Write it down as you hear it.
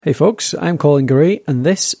Hey folks, I'm Colin Gray and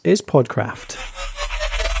this is Podcraft.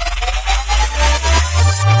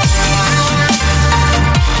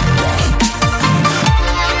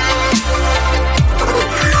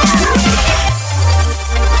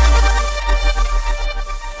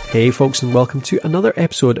 Hey folks, and welcome to another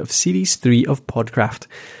episode of Series 3 of Podcraft.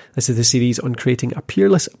 This is the series on creating a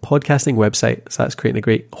peerless podcasting website, so that's creating a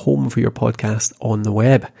great home for your podcast on the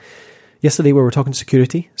web. Yesterday we were talking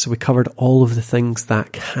security, so we covered all of the things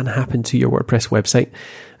that can happen to your WordPress website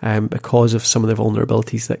because of some of the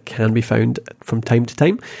vulnerabilities that can be found from time to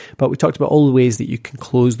time. But we talked about all the ways that you can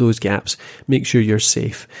close those gaps, make sure you're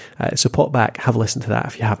safe. So pop back, have a listen to that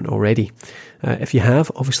if you haven't already. If you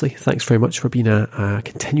have, obviously, thanks very much for being a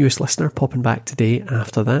continuous listener, popping back today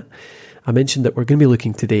after that. I mentioned that we're going to be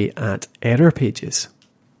looking today at error pages.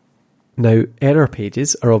 Now, error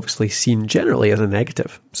pages are obviously seen generally as a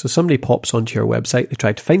negative. So somebody pops onto your website, they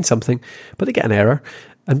try to find something, but they get an error.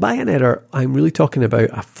 And by an error, I'm really talking about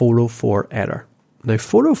a 404 error. Now,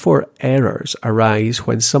 404 errors arise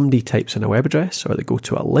when somebody types in a web address or they go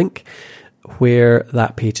to a link where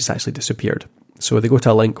that page has actually disappeared. So they go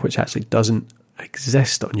to a link which actually doesn't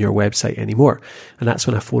exist on your website anymore, and that's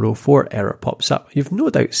when a 404 error pops up. You've no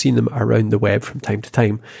doubt seen them around the web from time to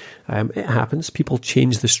time. It happens. People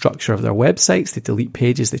change the structure of their websites, they delete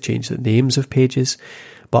pages, they change the names of pages,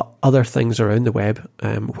 but other things around the web,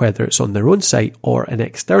 whether it's on their own site or an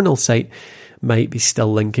external site, might be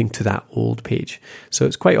still linking to that old page. So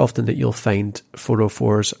it's quite often that you'll find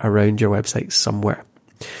 404s around your website somewhere.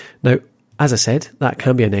 Now, as I said, that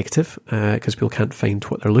can be a negative because people can't find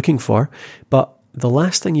what they're looking for. But the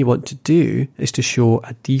last thing you want to do is to show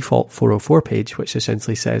a default 404 page, which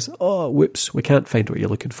essentially says, oh, whoops, we can't find what you're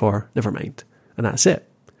looking for. Never mind. And that's it.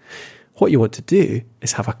 What you want to do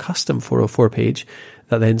is have a custom 404 page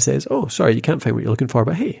that then says, oh, sorry, you can't find what you're looking for,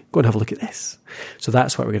 but hey, go and have a look at this. So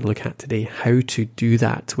that's what we're going to look at today, how to do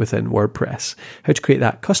that within WordPress, how to create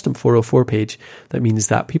that custom 404 page. That means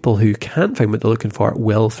that people who can't find what they're looking for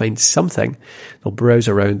will find something. They'll browse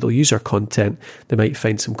around, they'll use our content, they might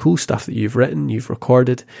find some cool stuff that you've written, you've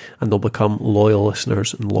recorded, and they'll become loyal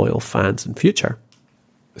listeners and loyal fans in future.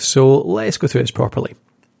 So let's go through this properly.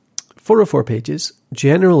 404 pages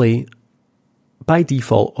generally, by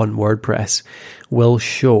default on WordPress, will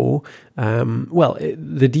show,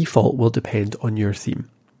 the default will depend on your theme.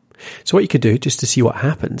 So what you could do, just to see what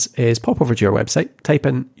happens, is pop over to your website, type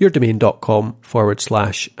in yourdomain.com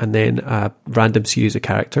 / and then a random series of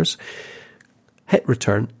characters, hit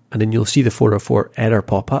return, and then you'll see the 404 error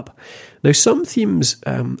pop up. Now, some themes,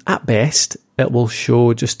 at best, it will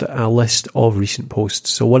show just a list of recent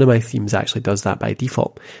posts. So one of my themes actually does that by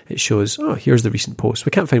default. It shows, oh, here's the recent post.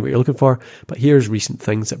 We can't find what you're looking for, but here's recent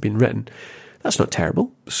things that have been written. That's not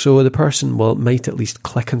terrible. So the person might at least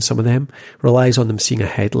click on some of them, relies on them seeing a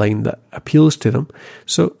headline that appeals to them.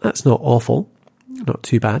 So that's not awful, not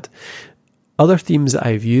too bad. Other themes that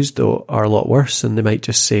I've used, though, are a lot worse, and they might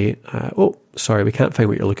just say, oh, sorry, we can't find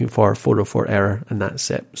what you're looking for, 404 error, and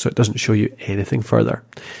that's it. So it doesn't show you anything further.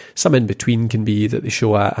 Some in between can be that they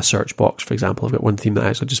show a search box. For example, I've got one theme that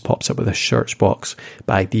actually just pops up with a search box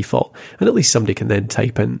by default, and at least somebody can then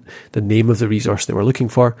type in the name of the resource they were looking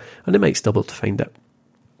for, and they might still be able to find it.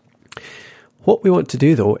 What we want to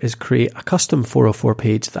do, though, is create a custom 404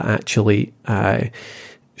 page that actually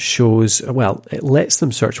shows, it lets them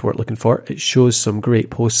search for what they're looking for, it shows some great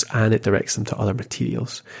posts, and it directs them to other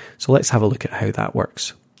materials. So let's have a look at how that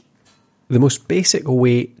works. The most basic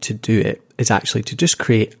way to do it is actually to just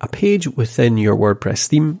create a page within your WordPress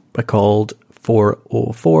theme called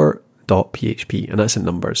 404.php, and that's in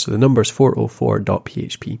numbers. So the number is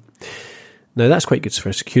 404.php. Now, that's quite good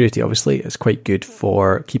for security, obviously. It's quite good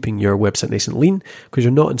for keeping your website nice and lean because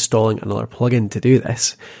you're not installing another plugin to do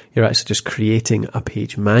this. You're actually just creating a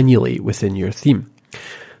page manually within your theme.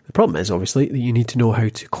 The problem is, obviously, that you need to know how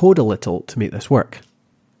to code a little to make this work.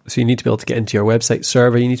 So you need to be able to get into your website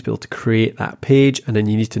server, you need to be able to create that page, and then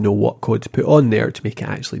you need to know what code to put on there to make it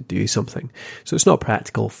actually do something. So it's not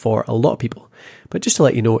practical for a lot of people. But just to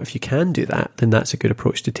let you know, if you can do that, then that's a good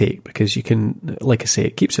approach to take because you can, like I say,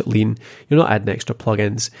 it keeps it lean. You're not adding extra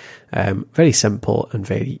plugins. Very simple and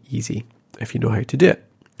very easy if you know how to do it.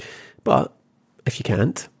 But if you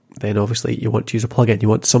can't, then obviously you want to use a plugin. You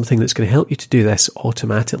want something that's going to help you to do this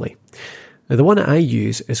automatically. Now, the one that I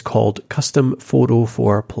use is called Custom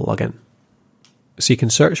 404 Plugin. So you can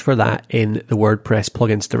search for that in the WordPress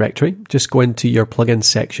plugins directory. Just go into your plugins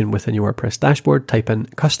section within your WordPress dashboard, type in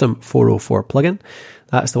Custom 404 Plugin.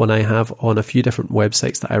 That's the one I have on a few different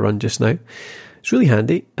websites that I run just now. It's really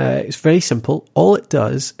handy. It's very simple. All it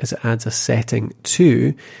does is it adds a setting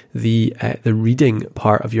to the reading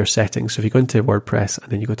part of your settings. So if you go into WordPress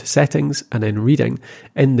and then you go to settings and then reading,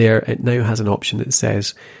 in there it now has an option that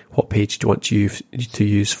says what page do you want to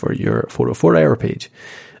use for your 404 error page.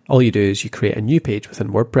 All you do is you create a new page within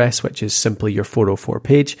WordPress, which is simply your 404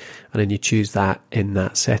 page, and then you choose that in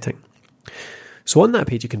that setting. So on that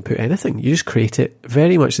page, you can put anything. You just create it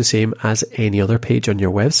very much the same as any other page on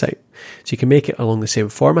your website. So you can make it along the same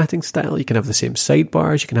formatting style. You can have the same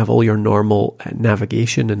sidebars. You can have all your normal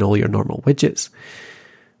navigation and all your normal widgets.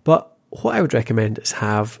 But what I would recommend is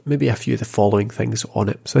have maybe a few of the following things on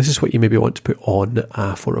it. So this is what you maybe want to put on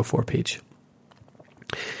a 404 page.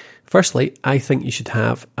 Firstly, I think you should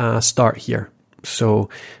have a start here. So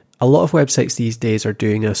a lot of websites these days are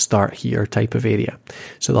doing a start here type of area.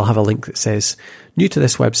 So they'll have a link that says, new to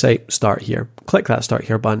this website, start here. Click that start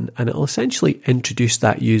here button and it'll essentially introduce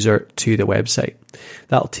that user to the website.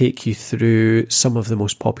 That'll take you through some of the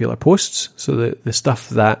most popular posts. So the stuff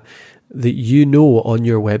that you know on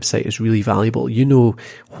your website is really valuable. You know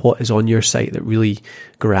what is on your site that really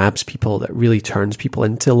grabs people, that really turns people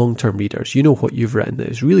into long-term readers. You know what you've written that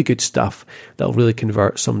is really good stuff that'll really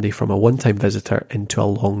convert somebody from a one-time visitor into a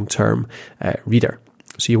long-term reader.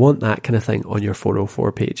 So you want that kind of thing on your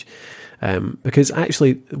 404 page. Because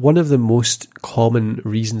actually one of the most common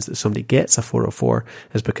reasons that somebody gets a 404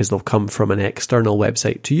 is because they'll come from an external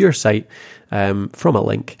website to your site from a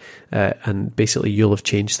link, and basically you'll have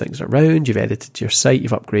changed things around, you've edited your site,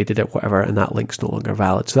 you've upgraded it, whatever, and that link's no longer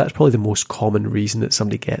valid. So that's probably the most common reason that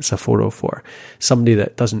somebody gets a 404. Somebody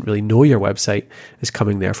that doesn't really know your website is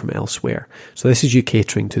coming there from elsewhere. So this is you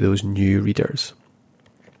catering to those new readers.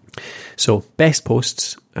 So best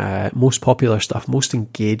posts, most popular stuff, most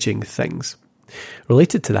engaging things.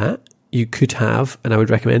 Related to that, you could have, and I would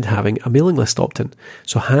recommend having, a mailing list opt-in.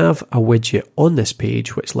 So have a widget on this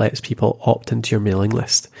page which lets people opt into your mailing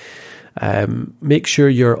list. Make sure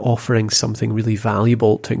you're offering something really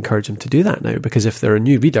valuable to encourage them to do that now, because if they're a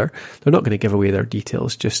new reader, they're not going to give away their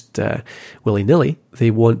details just willy-nilly.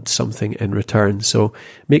 They want something in return. So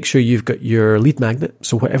make sure you've got your lead magnet.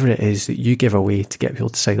 So whatever it is that you give away to get people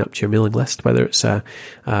to sign up to your mailing list, whether it's a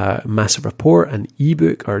massive report, an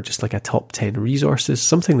ebook, or just like a top 10 resources,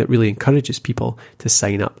 something that really encourages people to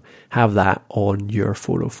sign up, have that on your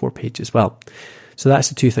 404 page as well. So that's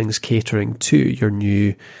the two things catering to your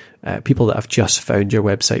new people that have just found your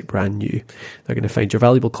website brand new. They're going to find your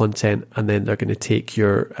valuable content, and then they're going to take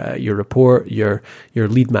your report, your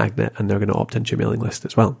lead magnet, and they're going to opt into your mailing list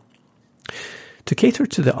as well. To cater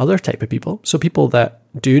to the other type of people, so people that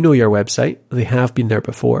do know your website, they have been there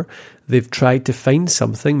before, they've tried to find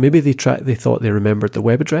something, maybe they thought they remembered the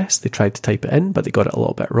web address, they tried to type it in, but they got it a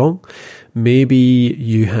little bit wrong. Maybe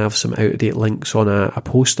you have some out-of-date links on a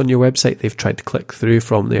post on your website, they've tried to click through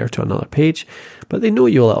from there to another page, but they know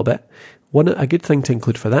you a little bit. A good thing to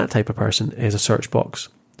include for that type of person is a search box.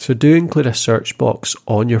 So do include a search box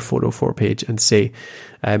on your 404 page and say,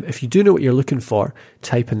 if you do know what you're looking for,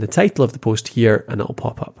 type in the title of the post here and it'll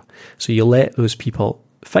pop up. So you let those people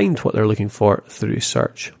find what they're looking for through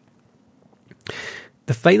search.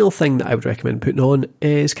 The final thing that I would recommend putting on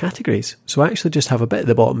is categories. So I actually just have a bit at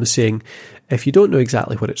the bottom saying, if you don't know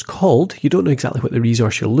exactly what it's called, you don't know exactly what the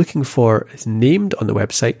resource you're looking for is named on the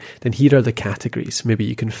website, then here are the categories. Maybe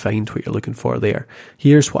you can find what you're looking for there.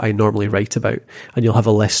 Here's what I normally write about, and you'll have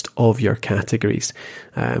a list of your categories,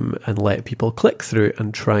 and let people click through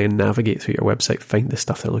and try and navigate through your website, find the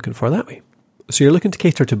stuff they're looking for that way. So you're looking to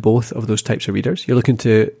cater to both of those types of readers. You're looking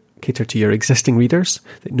to cater to your existing readers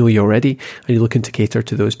that know you already, and you're looking to cater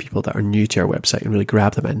to those people that are new to your website and really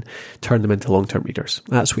grab them in, turn them into long-term readers.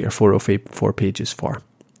 That's what your 404 page is for.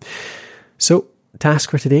 So,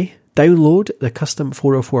 task for today, download the custom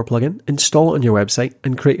 404 plugin, install it on your website,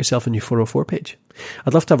 and create yourself a new 404 page.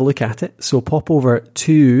 I'd love to have a look at it, so pop over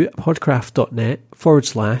to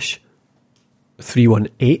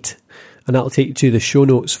podcraft.net/318, and that'll take you to the show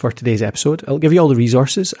notes for today's episode. It'll give you all the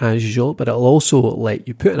resources as usual, but it'll also let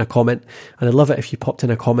you put in a comment, and I'd love it if you popped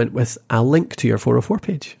in a comment with a link to your 404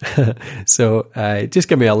 page. So just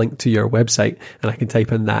give me a link to your website and I can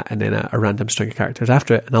type in that and then a random string of characters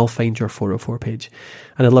after it, and I'll find your 404 page.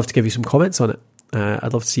 And I'd love to give you some comments on it.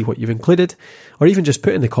 I'd love to see what you've included, or even just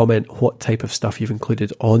put in the comment what type of stuff you've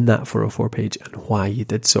included on that 404 page and why you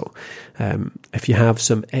did so. If you have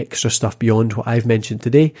some extra stuff beyond what I've mentioned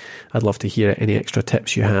today, I'd love to hear any extra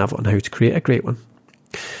tips you have on how to create a great one.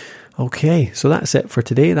 Okay, so that's it for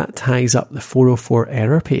today. That ties up the 404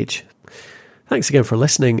 error page. Thanks again for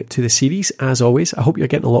listening to the series. As always, I hope you're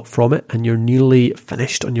getting a lot from it and you're nearly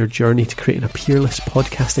finished on your journey to creating a peerless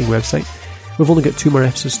podcasting website. We've only got 2 more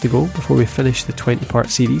episodes to go before we finish the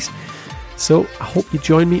 20-part series. So I hope you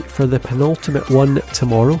join me for the penultimate one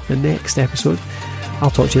tomorrow, the next episode.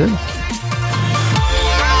 I'll talk to you then.